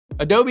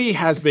Adobe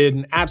has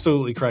been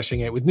absolutely crushing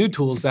it with new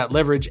tools that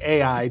leverage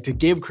AI to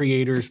give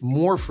creators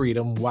more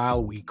freedom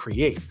while we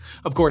create.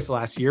 Of course,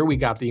 last year we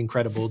got the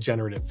incredible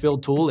Generative Fill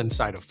tool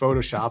inside of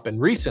Photoshop and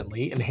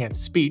recently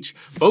Enhanced Speech,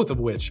 both of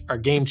which are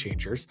game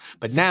changers.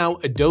 But now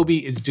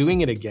Adobe is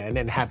doing it again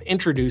and have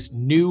introduced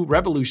new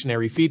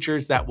revolutionary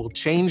features that will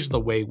change the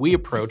way we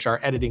approach our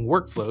editing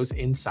workflows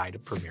inside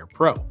of Premiere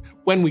Pro.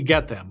 When we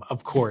get them,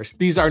 of course.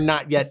 These are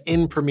not yet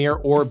in Premiere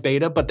or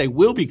beta, but they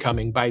will be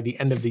coming by the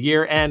end of the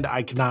year, and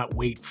I cannot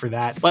wait for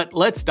that. But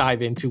let's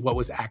dive into what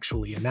was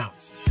actually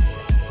announced.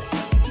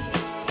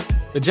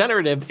 The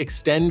Generative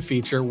Extend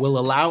feature will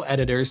allow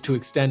editors to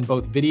extend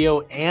both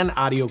video and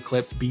audio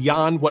clips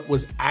beyond what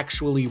was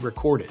actually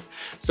recorded.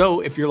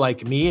 So if you're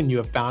like me and you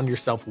have found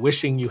yourself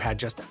wishing you had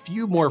just a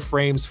few more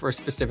frames for a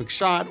specific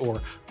shot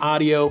or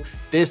audio,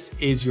 this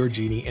is your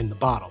genie in the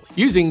bottle.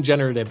 Using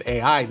Generative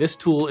AI, this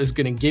tool is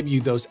going to give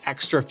you those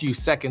extra few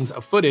seconds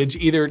of footage,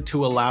 either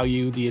to allow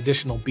you the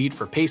additional beat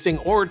for pacing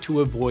or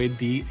to avoid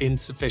the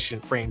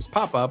insufficient frames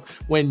pop-up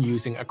when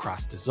using a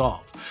cross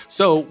dissolve.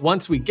 So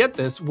once we get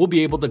this, we'll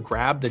be able to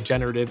grab the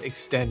Generative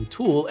Extend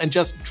tool and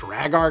just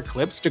drag our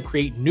clips to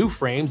create new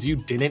frames you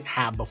didn't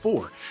have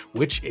before,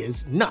 which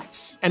is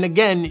nuts. And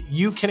again,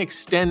 you can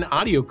extend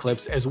audio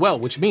clips as well,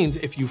 which means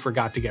if you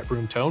forgot to get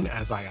room tone,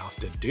 as I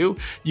often do,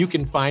 you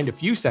can find a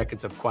few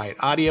seconds of quiet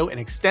audio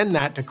and extend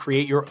that to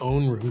create your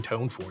own room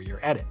tone for your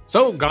edit.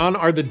 So gone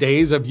are the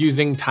days of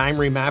using time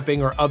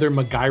remapping or other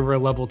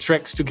MacGyver level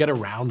tricks to get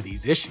around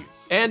these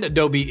issues. And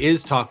Adobe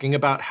is talking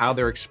about how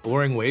they're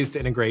exploring ways to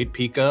integrate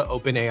Pika,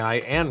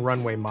 OpenAI, and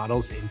Runway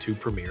models into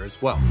Premiere as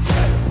well.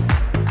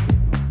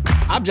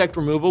 Object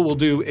removal will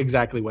do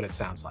exactly what it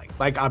sounds like.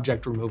 Like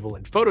object removal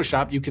in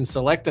Photoshop, you can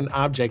select an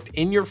object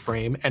in your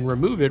frame and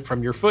remove it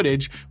from your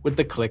footage with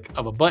the click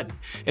of a button.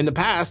 In the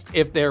past,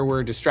 if there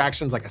were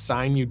distractions like a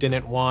sign you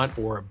didn't want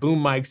or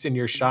boom mics in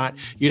your shot,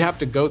 you'd have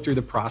to go through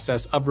the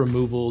process of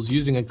removals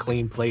using a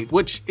clean plate,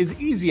 which is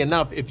easy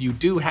enough if you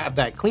do have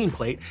that clean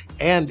plate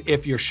and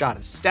if your shot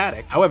is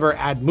static. However,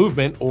 add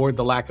movement or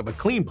the lack of a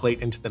clean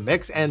plate into the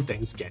mix and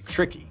things get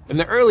tricky. In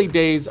the early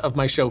days of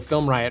my show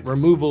Film Riot,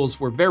 removals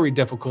were very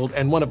difficult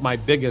and one of my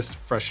biggest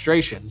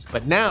frustrations.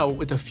 But now,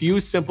 with a few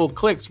simple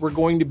clicks, we're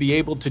going to be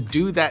able to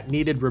do that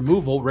needed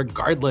removal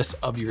regardless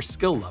of your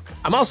skill level.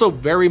 I'm also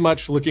very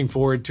much looking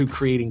forward to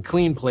creating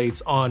clean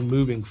plates on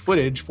moving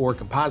footage for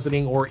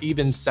compositing or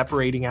even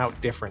separating out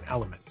different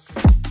elements.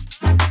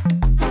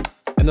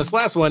 And this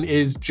last one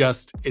is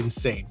just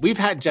insane. We've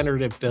had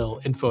Generative Fill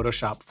in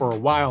Photoshop for a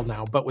while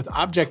now, but with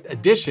Object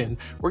Addition,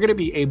 we're going to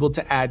be able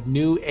to add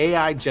new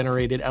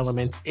AI-generated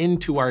elements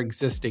into our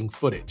existing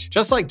footage.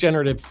 Just like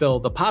Generative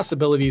Fill, the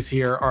possibilities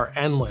here are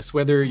endless,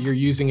 whether you're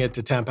using it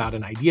to temp out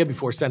an idea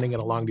before sending it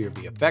along to your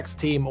VFX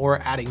team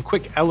or adding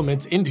quick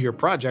elements into your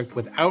project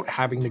without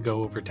having to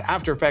go over to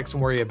After Effects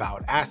and worry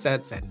about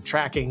assets and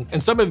tracking.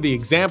 And some of the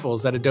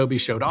examples that Adobe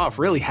showed off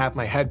really have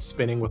my head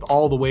spinning with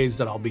all the ways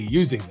that I'll be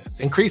using this.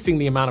 Increasing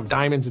the amount of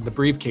diamonds in the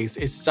briefcase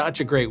is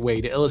such a great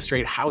way to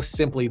illustrate how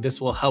simply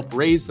this will help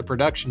raise the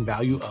production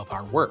value of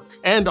our work.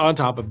 And on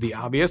top of the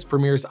obvious,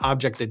 Premiere's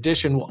Object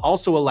Addition will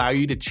also allow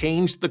you to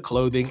change the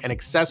clothing and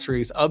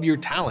accessories of your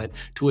talent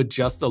to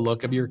adjust the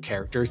look of your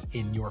characters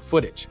in your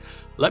footage.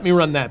 Let me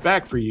run that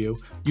back for you.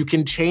 You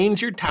can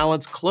change your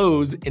talent's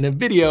clothes in a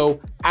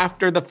video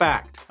after the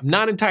fact. I'm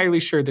not entirely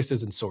sure this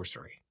isn't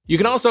sorcery. You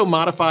can also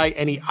modify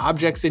any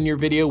objects in your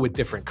video with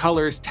different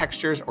colors,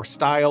 textures, or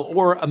style,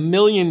 or a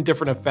million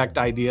different effect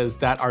ideas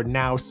that are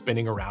now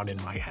spinning around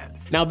in my head.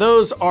 Now,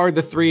 those are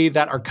the three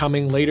that are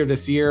coming later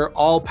this year,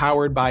 all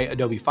powered by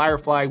Adobe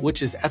Firefly,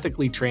 which is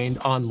ethically trained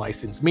on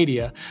licensed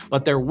media.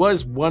 But there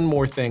was one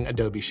more thing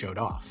Adobe showed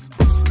off.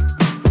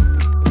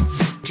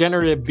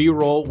 Generative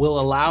B-roll will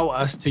allow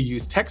us to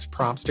use text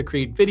prompts to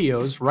create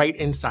videos right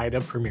inside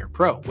of Premiere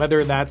Pro,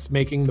 whether that's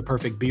making the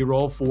perfect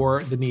B-roll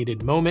for the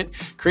needed moment,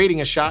 creating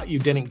a shot you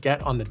didn't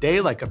get on the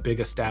day like a big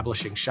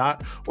establishing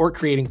shot, or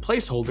creating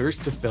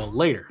placeholders to fill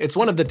later. It's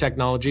one of the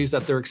technologies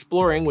that they're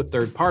exploring with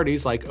third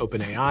parties like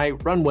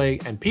OpenAI, Runway,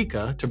 and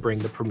Pika to bring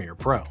to Premiere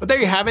Pro. But there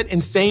you have it,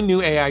 insane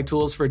new AI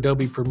tools for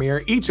Adobe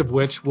Premiere, each of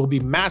which will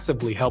be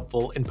massively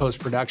helpful in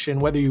post-production,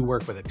 whether you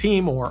work with a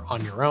team or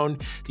on your own.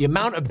 The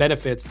amount of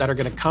benefits that are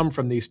going to come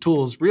from these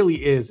tools really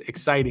is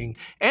exciting,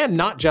 and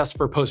not just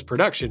for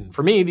post-production.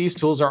 For me, these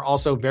tools are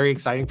also very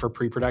exciting for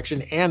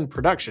pre-production and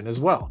production as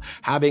well.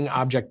 Having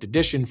Object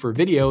Addition for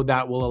video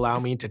that will allow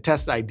me to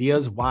test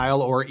ideas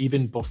while or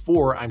even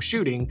before I'm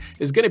shooting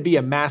is going to be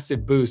a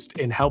massive boost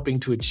in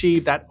helping to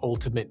achieve that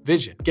ultimate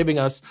vision, giving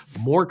us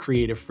more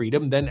creative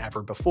freedom than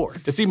ever before.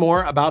 To see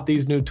more about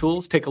these new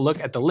tools, take a look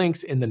at the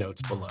links in the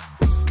notes below.